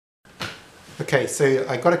Okay, so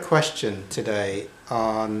I got a question today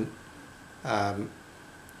on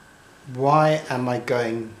why am I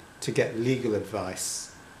going to get legal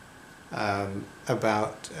advice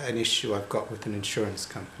about an issue I've got with an insurance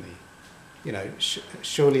company? You know,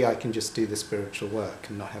 surely I can just do the spiritual work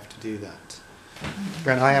and not have to do that.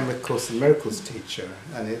 And I am a Course in Miracles teacher,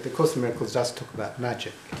 and the Course in Miracles does talk about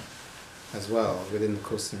magic as well within the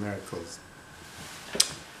Course in Miracles.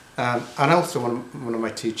 And also one of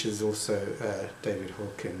my teachers is also David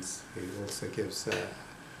Hawkins, who also gives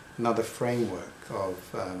another framework of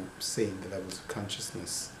seeing the levels of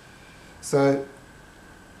consciousness. So,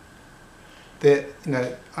 I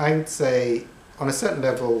would say on a certain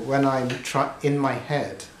level, when I'm in my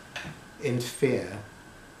head, in fear,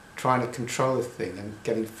 trying to control a thing and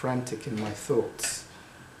getting frantic in my thoughts,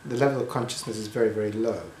 the level of consciousness is very, very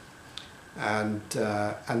low. And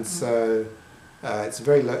so it's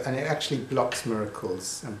very low, and it actually blocks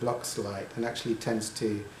miracles and blocks light, and actually tends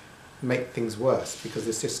to make things worse because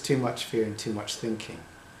there's just too much fear and too much thinking.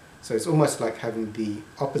 So it's almost like having the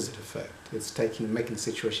opposite effect. It's making the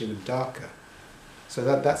situation even darker. So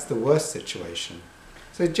that's the worst situation.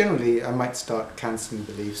 So generally I might start cancelling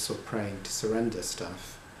beliefs or praying to surrender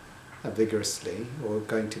stuff vigorously, or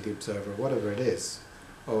going to the observer, whatever it is,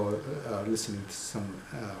 or listening to some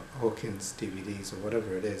Hawkins DVDs or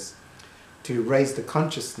whatever it is, to raise the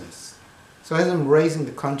consciousness. So as I'm raising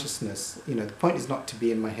the consciousness, the point is not to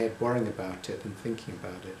be in my head worrying about it and thinking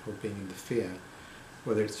about it or being in the fear,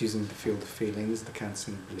 whether it's using the field of feelings, the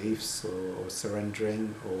cancelling beliefs, or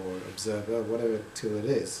surrendering, or observer, whatever tool it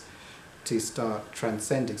is, to start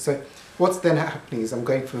transcending. So what's then happening is I'm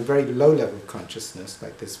going from a very low level of consciousness,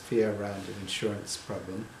 like this fear around an insurance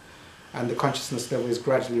problem, and the consciousness level is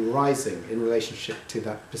gradually rising in relationship to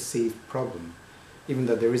that perceived problem, even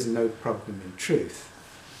though there is no problem in truth.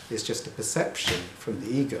 It's just a perception from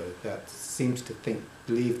the ego that seems to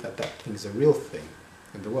believe that thing's a real thing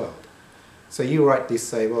in the world. So you rightly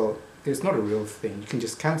say, well, it's not a real thing, you can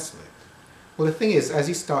just cancel it. Well, the thing is, as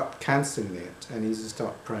you start cancelling it, and as you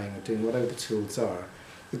start praying or doing whatever the tools are,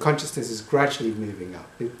 the consciousness is gradually moving up.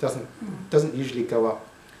 It doesn't usually go up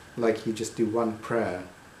like you just do one prayer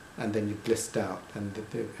and then you're blissed out and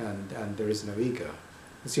there is no ego.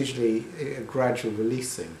 It's usually a gradual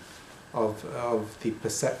releasing of the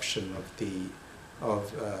perception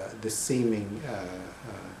of the seeming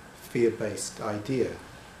fear-based idea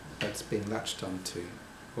that's being latched onto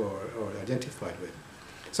or identified with.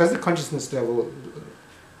 So as the consciousness level,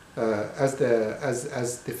 as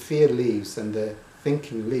the fear leaves and the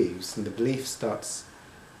thinking leaves and the belief starts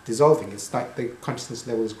dissolving, it's like the consciousness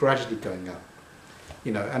level is gradually going up.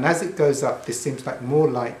 And as it goes up, this seems like more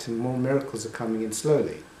light and more miracles are coming in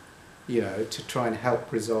slowly, to try and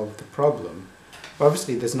help resolve the problem. But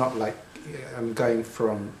obviously there's not like I'm going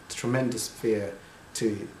from tremendous fear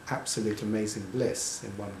to absolute amazing bliss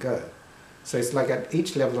in one go. So it's like at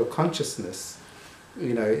each level of consciousness,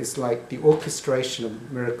 it's like the orchestration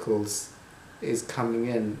of miracles is coming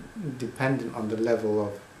in dependent on the level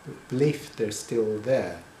of belief they're still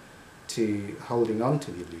there, to holding on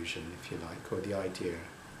to the illusion, if you like, or the idea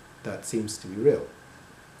that seems to be real.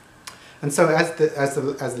 And so as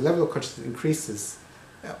the level of consciousness increases,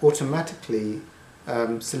 automatically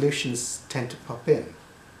solutions tend to pop in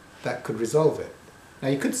that could resolve it. Now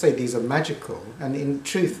you could say these are magical, and in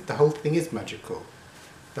truth the whole thing is magical.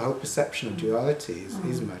 The whole perception of duality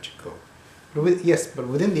is magical. But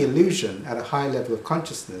within the illusion, at a high level of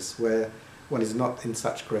consciousness, where one is not in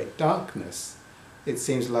such great darkness, it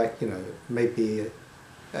seems like, maybe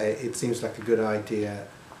it seems like a good idea.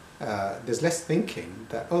 There's less thinking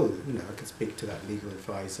that, I can speak to that legal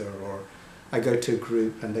advisor, or I go to a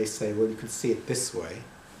group and they say, well, you can see it this way.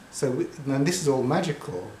 So and this is all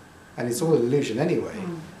magical, and it's all illusion anyway.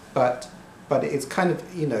 But it's kind of,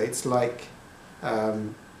 it's like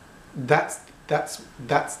that's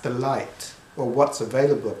the light, or what's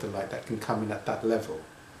available of the light that can come in at that level.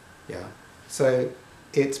 Yeah. So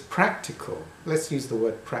it's practical. Let's use the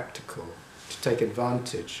word practical to take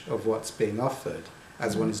advantage of what's being offered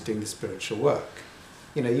as one is doing the spiritual work.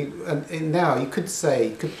 And now you could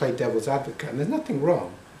play devil's advocate, and there's nothing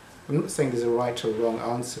wrong. I'm not saying there's a right or wrong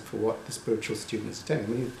answer for what the spiritual students are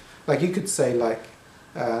doing. You could say,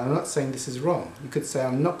 I'm not saying this is wrong. You could say,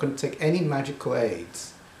 I'm not going to take any magical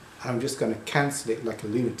aids. I'm just going to cancel it like a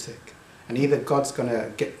lunatic. And either God's going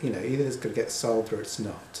to get, either it's going to get solved or it's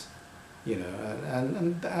not.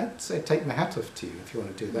 And I'd say take my hat off to you if you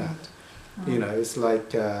want to do that. It's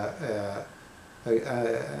like,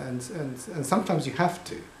 and sometimes you have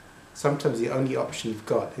to. Sometimes the only option you've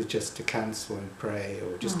got is just to cancel and pray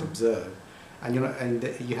or just observe. and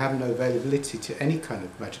you have no availability to any kind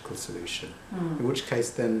of magical solution, in which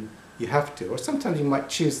case then you have to, or sometimes you might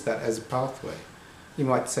choose that as a pathway. You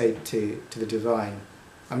might say to the divine,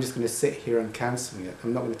 I'm just going to sit here and cancelling it.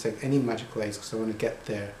 I'm not going to take any magical aids because I want to get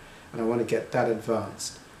there and I want to get that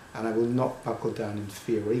advanced, and I will not buckle down in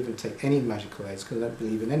fear or even take any magical aids because I don't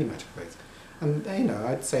believe in any magical aids. And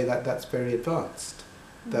I'd say that that's very advanced.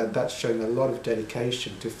 That's showing a lot of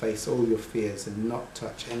dedication to face all your fears and not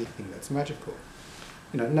touch anything that's magical.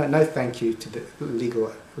 No thank you to the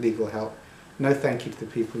legal help. No thank you to the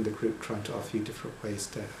people in the group trying to offer you different ways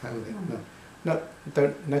to handle it. No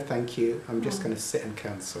thank you. I'm just going to sit and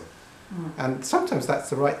cancel. And sometimes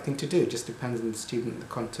that's the right thing to do. It just depends on the student and the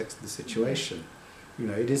context of the situation.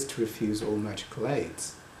 It is to refuse all magical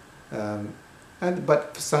aids.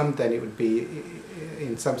 But for some, then it would be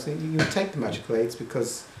in something you would take the magical aids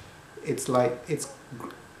because it's how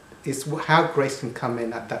grace can come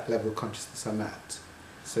in at that level of consciousness I'm at.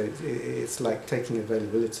 So it's like taking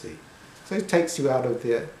availability. So it takes you out of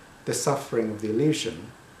the suffering of the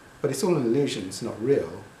illusion, but it's all an illusion. It's not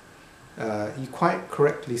real. You quite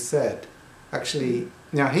correctly said, actually.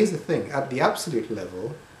 Now here's the thing: at the absolute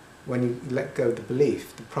level, when you let go of the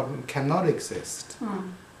belief, the problem cannot exist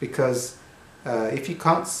because. If you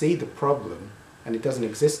can't see the problem and it doesn't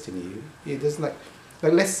exist in you, it doesn't like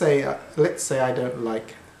let's say I don't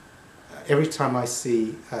like every time I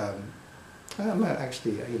see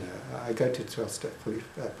actually I go to 12-step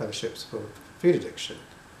fellowships for food addiction,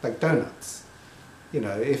 like donuts.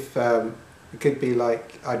 If it could be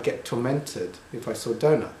like I'd get tormented if I saw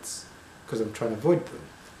donuts because I'm trying to avoid them.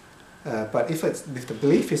 But if the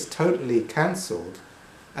belief is totally cancelled,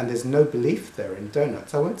 and there's no belief there in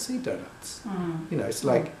donuts, I won't see donuts. It's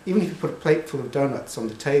like, even if you put a plate full of donuts on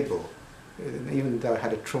the table, even though I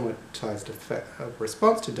had a traumatized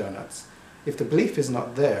response to donuts, if the belief is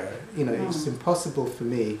not there, it's impossible for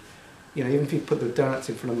me, even if you put the donuts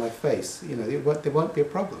in front of my face, there won't be a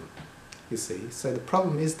problem, you see. So the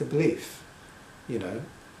problem is the belief, belief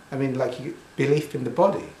in the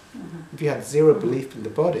body. If you have zero belief in the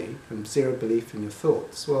body and zero belief in your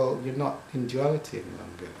thoughts, well, you're not in duality any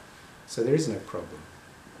longer. So there is no problem.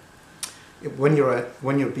 When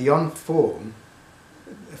you're beyond form,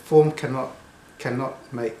 form cannot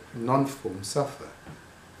make non-form suffer.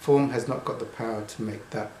 Form has not got the power to make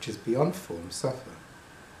that which is beyond form suffer.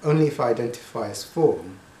 Only if I identify as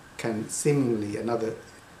form can seemingly another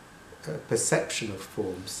perception of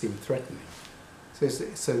form seem threatening.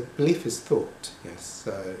 So belief is thought, yes.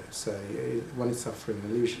 So one is suffering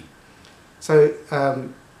an illusion. So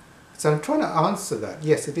I'm trying to answer that.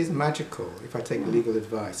 Yes, it is magical. If I take legal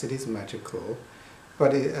advice, it is magical,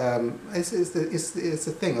 but it's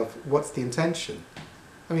the thing of what's the intention.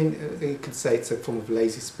 I mean, you could say it's a form of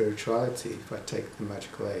lazy spirituality if I take the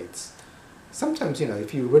magical aids. Sometimes,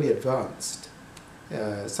 if you're really advanced,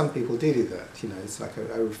 some people do that. It's like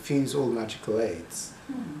I refuse all magical aids.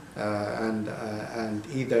 And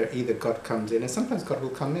either God comes in, and sometimes God will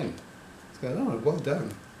come in. It's going, oh, well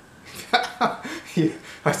done.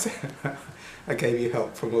 I gave you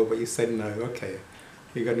help from all, but you said no. Okay,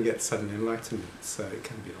 you're going to get sudden enlightenment. So it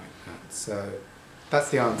can be like that. So that's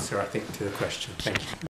the answer, I think, to the question. Thank you.